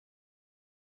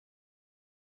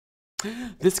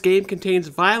This game contains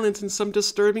violence and some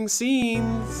disturbing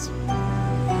scenes.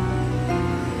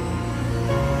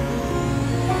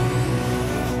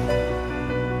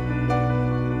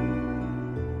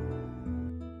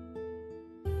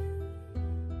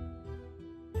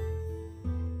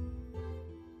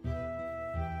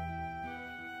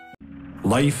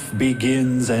 Life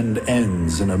begins and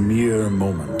ends in a mere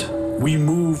moment. We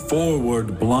move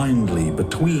forward blindly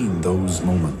between those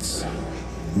moments,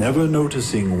 never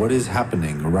noticing what is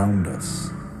happening around us.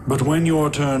 But when your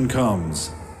turn comes,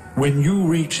 when you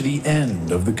reach the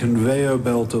end of the conveyor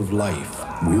belt of life,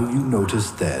 will you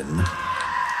notice then?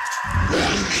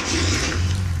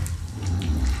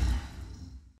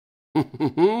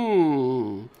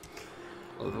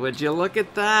 Would you look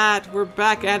at that? We're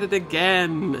back at it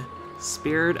again.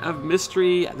 Spirit of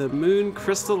Mystery, the Moon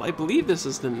Crystal. I believe this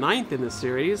is the 9th in the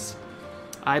series.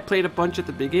 I played a bunch at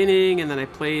the beginning, and then I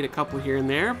played a couple here and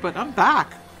there, but I'm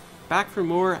back. Back for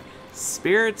more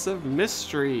Spirits of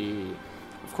Mystery.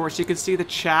 Of course, you can see the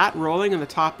chat rolling in the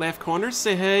top left corner.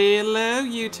 Say hello,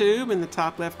 YouTube, in the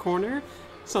top left corner.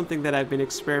 Something that I've been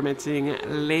experimenting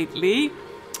lately.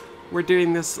 We're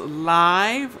doing this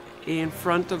live in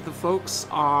front of the folks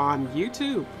on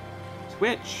YouTube,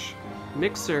 Twitch,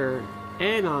 Mixer,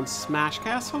 and on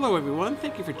Smashcast. Hello everyone,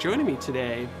 thank you for joining me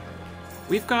today.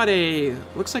 We've got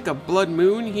looks like a blood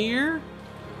moon here.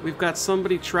 We've got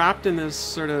somebody trapped in this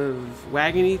sort of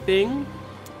wagony thing.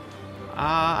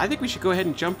 I think we should go ahead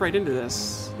and jump right into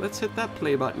this. Let's hit that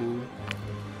play button.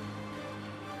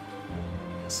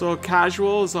 So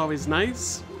casual is always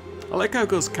nice. I like how it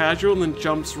goes casual and then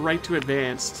jumps right to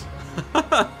advanced.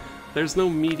 There's no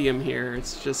medium here,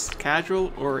 it's just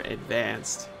casual or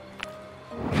advanced.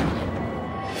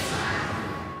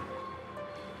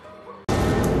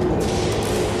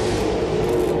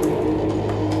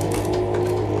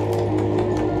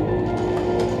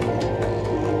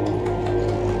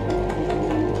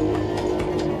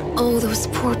 Oh, those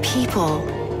poor people.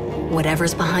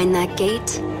 Whatever's behind that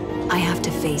gate, I have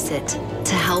to face it.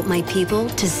 To help my people,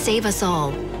 to save us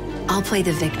all. I'll play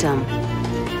the victim.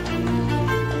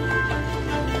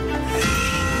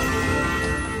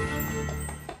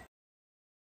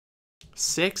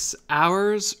 Six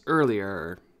hours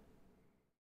earlier,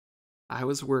 I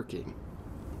was working.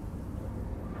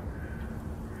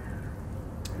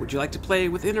 Would you like to play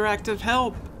with interactive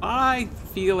help? I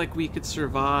feel like we could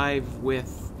survive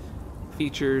with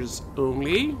features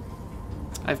only.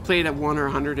 I've played at 1 or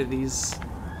 100 of these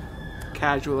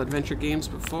casual adventure games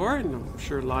before, and I'm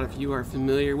sure a lot of you are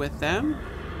familiar with them.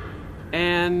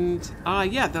 And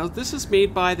yeah, this is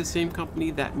made by the same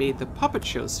company that made the Puppet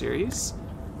Show series,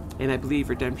 and I believe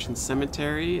Redemption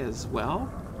Cemetery as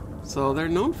well. So they're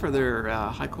known for their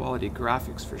high quality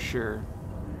graphics for sure.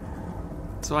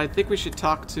 So I think we should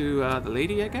talk to the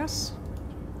lady, I guess.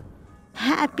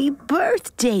 Happy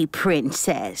birthday,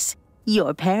 Princess.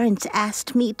 Your parents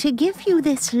asked me to give you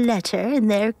this letter in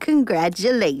their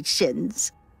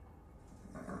congratulations.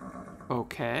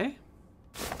 Okay.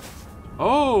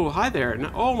 Oh, hi there.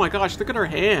 Oh my gosh, look at her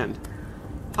hand.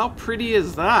 How pretty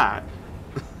is that?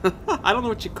 I don't know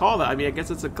what you call that. I mean, I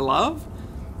guess it's a glove?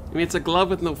 I mean, it's a glove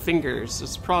with no fingers.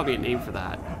 There's probably a name for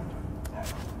that.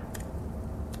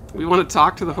 We want to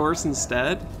talk to the horse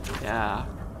instead? Yeah.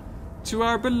 To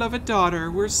our beloved daughter,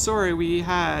 we're sorry we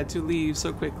had to leave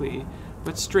so quickly,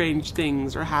 but strange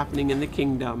things are happening in the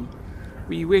kingdom.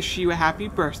 We wish you a happy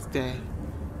birthday.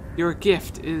 Your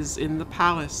gift is in the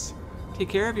palace. Take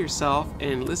care of yourself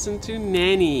and listen to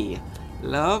Nanny.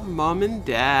 Love, Mom and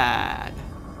Dad.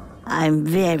 I'm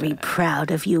very proud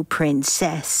of you,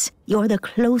 Princess. You're the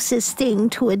closest thing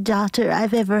to a daughter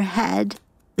I've ever had.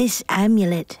 This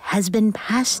amulet has been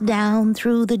passed down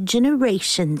through the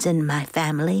generations in my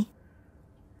family.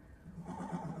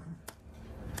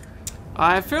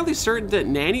 I'm fairly certain that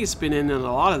Nanny's been in a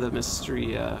lot of the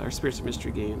mystery, or Spirits of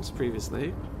Mystery games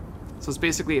previously. So it's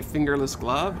basically a fingerless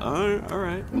glove.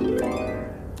 Alright.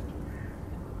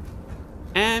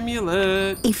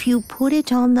 Amulet. If you put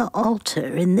it on the altar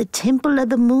in the Temple of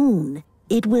the Moon,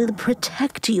 it will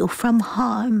protect you from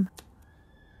harm.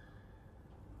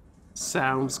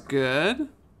 Sounds good.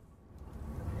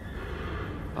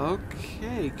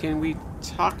 Okay, can we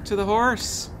talk to the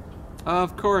horse?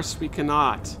 Of course we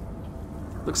cannot.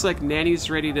 Looks like Nanny's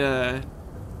ready to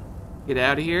get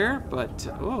out of here, but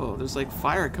oh, there's like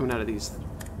fire coming out of these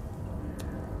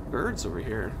birds over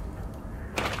here.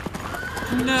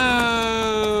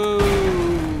 No!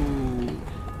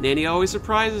 Nanny always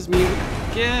surprises me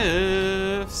with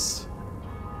gifts.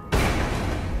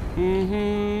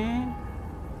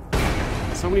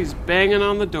 Somebody's banging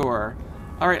on the door.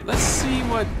 Alright, let's see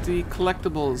what the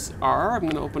collectibles are. I'm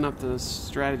going to open up the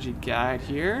strategy guide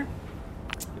here.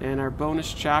 And our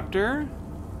bonus chapter.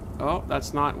 Oh,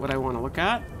 that's not what I want to look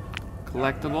at.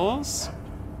 Collectibles.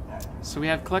 So we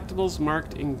have collectibles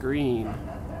marked in green.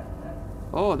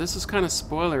 Oh, this is kind of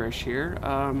spoilerish here.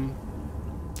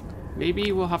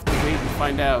 Maybe we'll have to wait and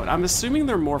find out. I'm assuming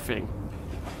they're morphing.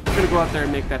 I'm going to go out there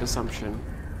and make that assumption.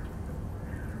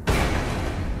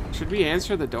 Should we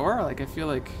answer the door? Like, I feel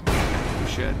like we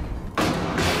should.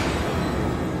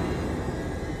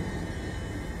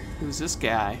 Who's this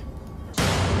guy?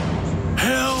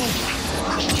 Help!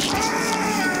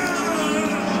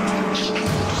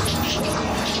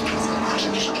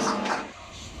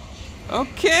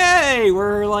 Okay,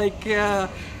 we're like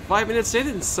 5 minutes in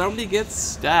and somebody gets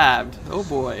stabbed. Oh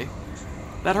boy.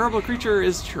 That horrible creature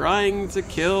is trying to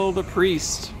kill the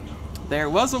priest. There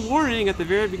was a warning at the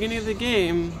very beginning of the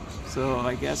game, so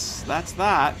I guess that's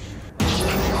that.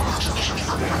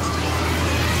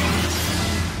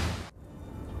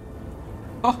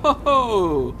 Oh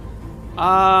ho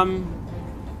ho!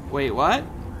 Wait, what?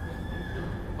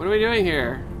 What are we doing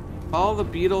here? Follow the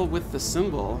beetle with the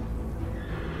symbol.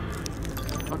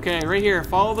 Okay, right here,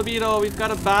 follow the beetle. We've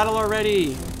got a battle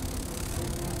already.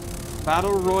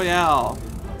 Battle Royale.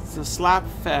 It's a slap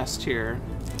fest here.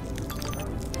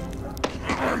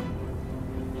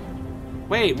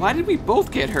 Wait, why did we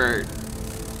both get hurt?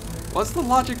 What's the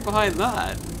logic behind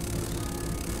that?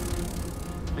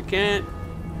 I can't...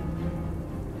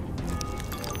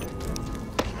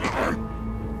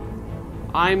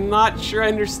 I'm not sure I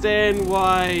understand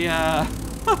why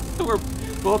we're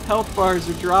both health bars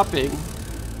are dropping.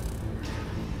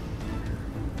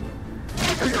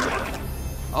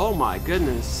 Oh my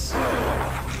goodness.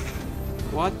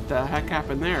 What the heck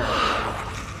happened there?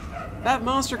 That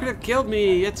monster could have killed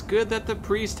me. It's good that the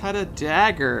priest had a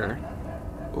dagger.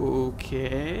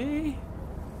 Okay.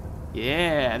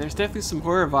 Yeah, there's definitely some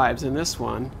horror vibes in this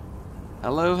one.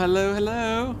 Hello, hello,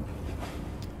 hello.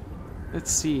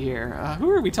 Let's see here. Who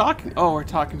are we talking? Oh, we're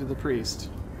talking to the priest.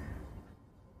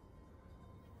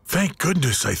 Thank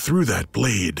goodness I threw that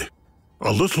blade.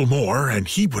 A little more and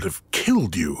he would have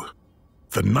killed you.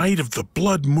 The night of the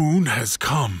blood moon has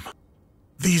come.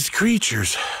 These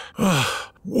creatures...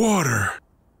 water.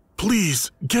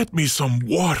 Please, get me some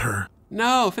water.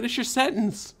 No, finish your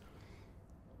sentence.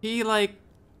 He, like...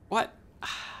 What?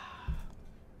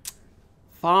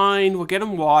 Fine, we'll get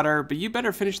him water, but you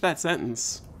better finish that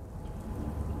sentence.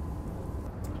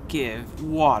 Give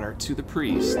water to the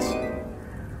priest.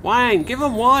 Wine! Give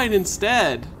him wine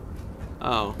instead!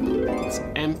 Oh, it's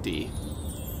empty.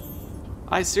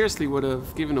 I seriously would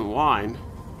have given him wine.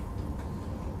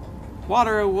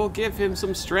 Water will give him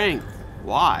some strength.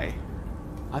 Why?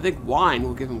 I think wine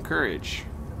will give him courage.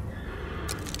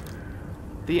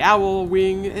 The owl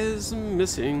wing is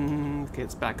missing. Okay,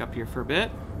 let's back up here for a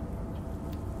bit.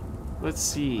 Let's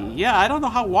see. Yeah, I don't know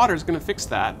how water's gonna fix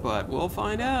that, but we'll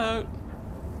find out.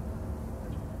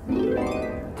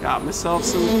 Got myself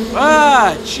some...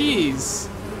 Ah, jeez.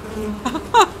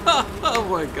 Oh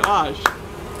my gosh.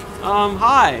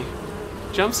 Hi.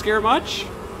 Jump scare much?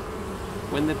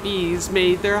 When the bees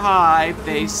made their hive,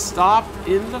 they stopped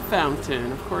in the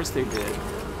fountain. Of course they did.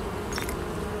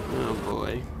 Oh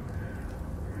boy.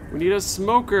 We need a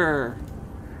smoker.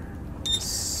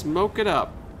 Smoke it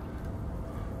up.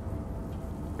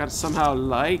 Gotta somehow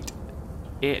light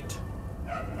it.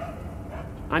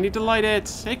 I need to light it.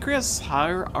 Hey Chris,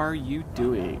 how are you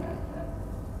doing?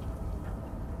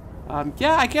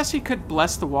 Yeah, I guess he could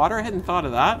bless the water. I hadn't thought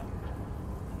of that.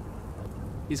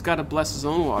 He's got to bless his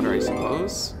own water, I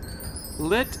suppose.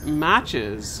 Lit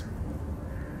matches.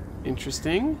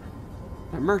 Interesting.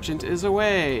 The merchant is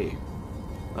away.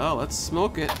 Well, let's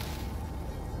smoke it.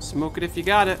 Smoke it if you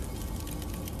got it.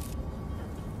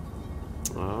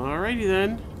 Alrighty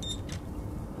then.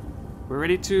 We're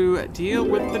ready to deal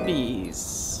with the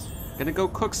bees. Gonna go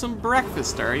cook some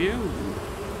breakfast, are you?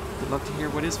 Would love to hear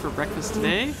what is for breakfast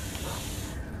today.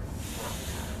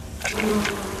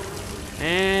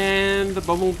 And the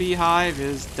bumblebee hive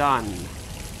is done.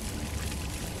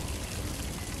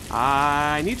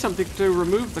 I need something to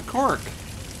remove the cork.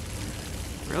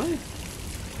 Really?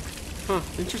 Huh,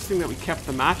 interesting that we kept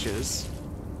the matches.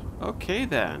 Okay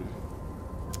then.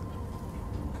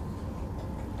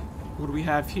 What do we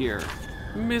have here?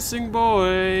 Missing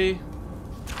boy.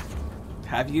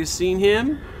 Have you seen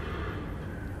him?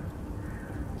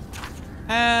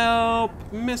 Help!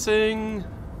 Missing!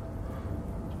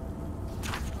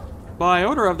 By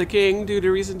order of the king, due to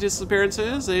recent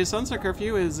disappearances, a sunset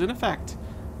curfew is in effect.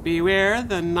 Beware,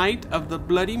 the night of the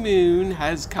bloody moon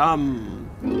has come.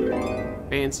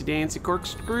 Fancy dancy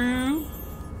corkscrew.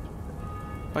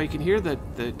 Oh, you can hear the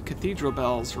cathedral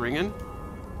bells ringing.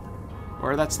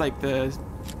 Or that's like the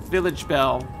village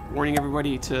bell warning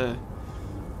everybody to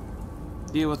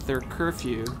deal with their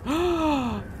curfew.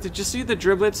 Did you see the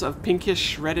driblets of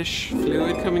pinkish reddish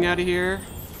fluid coming out of here?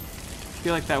 I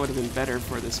feel like that would have been better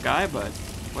for this guy, but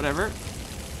whatever.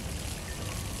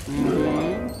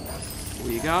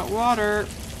 We got water.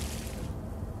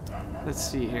 Let's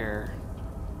see here.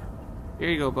 Here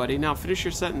you go, buddy. Now finish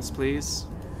your sentence, please.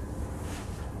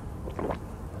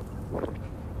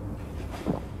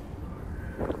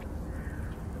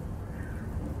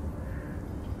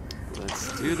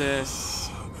 Let's do this.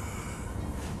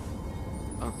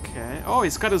 Okay. Oh,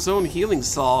 he's got his own healing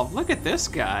salve. Look at this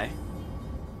guy.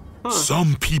 Huh.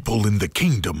 Some people in the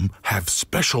kingdom have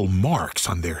special marks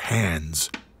on their hands.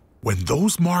 When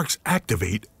those marks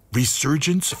activate,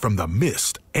 resurgence from the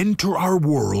mist enter our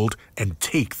world and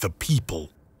take the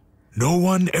people. No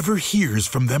one ever hears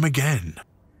from them again.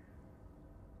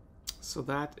 So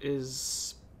that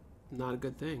is not a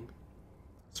good thing.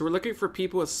 So we're looking for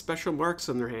people with special marks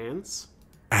on their hands.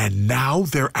 And now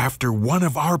they're after one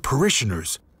of our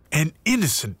parishioners, an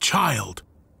innocent child.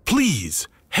 Please,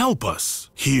 help us.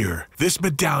 Here, this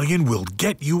medallion will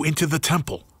get you into the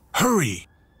temple. Hurry!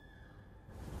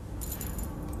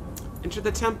 Enter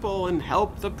the temple and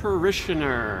help the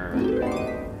parishioner.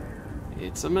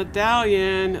 It's a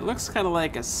medallion. It looks kind of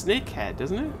like a snake head,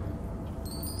 doesn't it?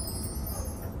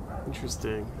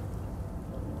 Interesting.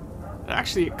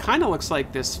 Actually, it kind of looks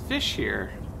like this fish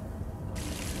here.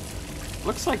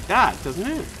 Looks like that, doesn't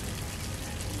it?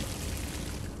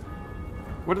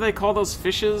 What do they call those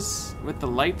fishes with the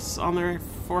lights on their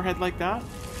forehead like that?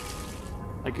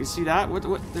 Like, you see that? What?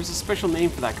 There's a special name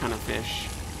for that kind of fish.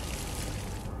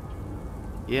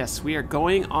 Yes, we are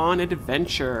going on an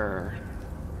adventure.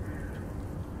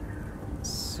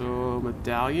 So,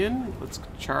 medallion. Let's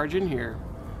charge in here.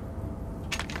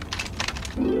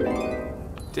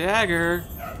 Dagger.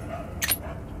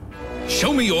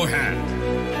 Show me your hand.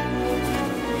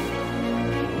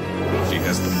 She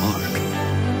has the mark.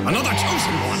 Another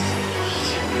chosen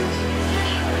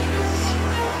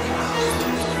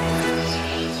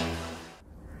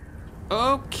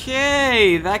one.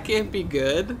 Okay, that can't be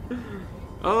good.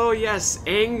 Oh yes,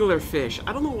 anglerfish.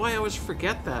 I don't know why I always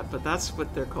forget that, but that's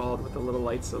what they're called with the little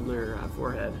lights on their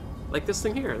forehead. Like this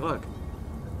thing here, look.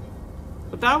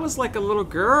 But that was like a little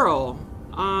girl.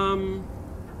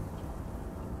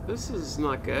 This is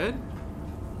not good.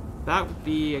 That would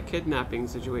be a kidnapping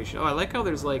situation. Oh, I like how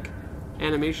there's like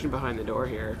animation behind the door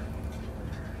here.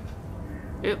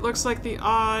 It looks like the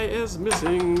eye is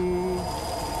missing.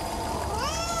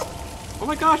 Oh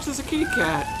my gosh, there's a kitty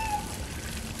cat.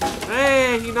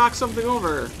 Hey, he knocked something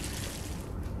over.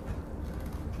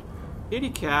 Kitty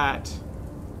cat.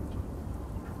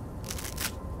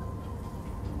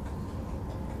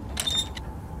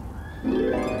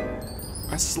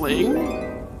 A sling.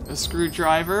 A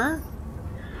screwdriver.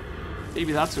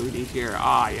 Maybe that's what we need here.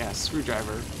 Ah, yes,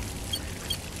 screwdriver.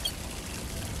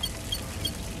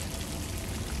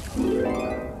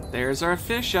 There's our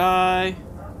fish eye.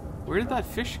 Where did that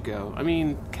fish go? I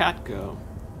mean, cat go.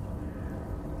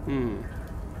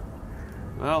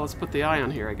 Well, let's put the eye on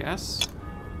here, I guess.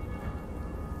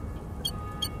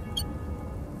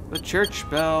 The church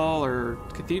bell, or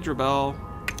cathedral bell,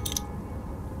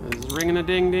 is ringing a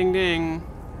ding, ding, ding.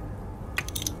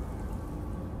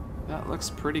 That looks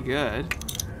pretty good.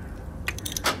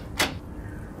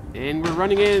 And we're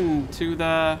running into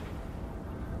the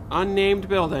unnamed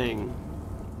building.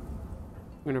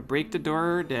 I'm gonna break the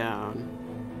door down.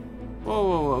 Whoa,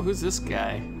 whoa, whoa, who's this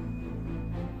guy?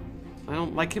 I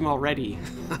don't like him already.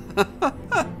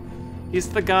 He's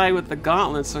the guy with the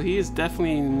gauntlet, so he is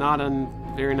definitely not a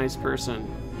very nice person.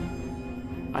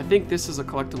 I think this is a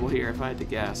collectible here, if I had to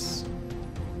guess.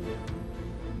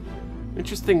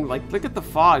 Interesting, like, look at the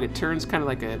fog. It turns kind of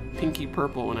like a pinky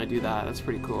purple when I do that. That's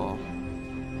pretty cool.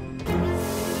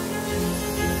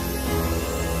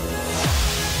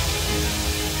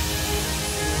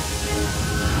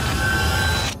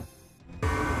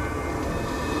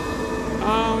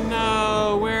 Oh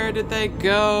no, where did they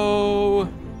go?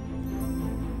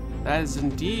 That is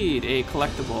indeed a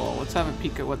collectible. Let's have a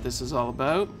peek at what this is all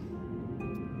about.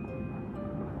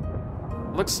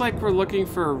 Looks like we're looking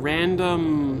for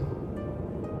random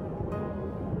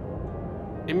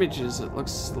images, it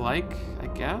looks like, I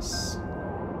guess.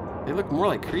 They look more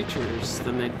like creatures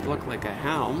than they look like a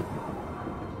helm.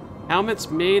 Helmets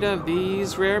made of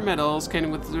these rare metals can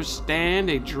withstand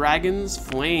a dragon's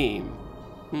flame.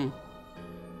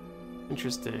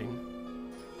 Interesting.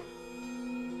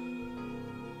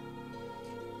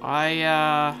 I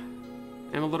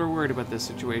am a little worried about this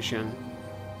situation.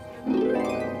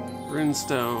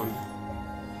 Runestone.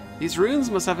 These runes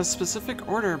must have a specific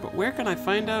order, but where can I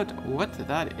find out what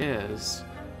that is?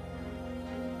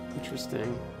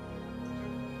 Interesting.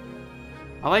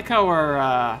 I like how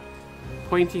our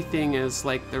pointy thing is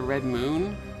like the red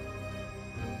moon.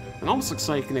 It almost looks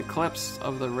like an eclipse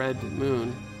of the red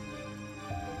moon.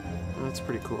 Oh, that's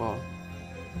pretty cool.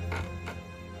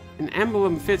 An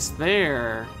emblem fits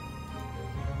there.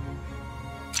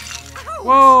 Ouch.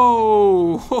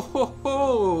 Whoa! Ho, ho,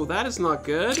 ho. That is not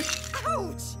good.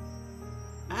 Ouch!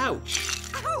 Ouch!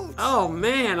 Ouch. Oh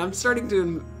man, I'm starting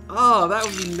to. Oh, that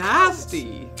would be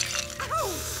nasty.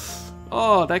 Ouch.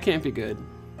 Oh, that can't be good.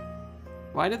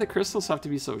 Why do the crystals have to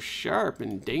be so sharp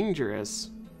and dangerous?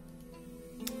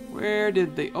 Where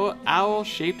did the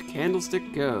owl-shaped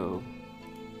candlestick go?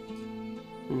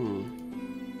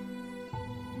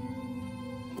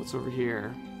 What's over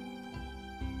here?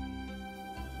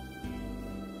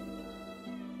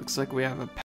 Looks like we have a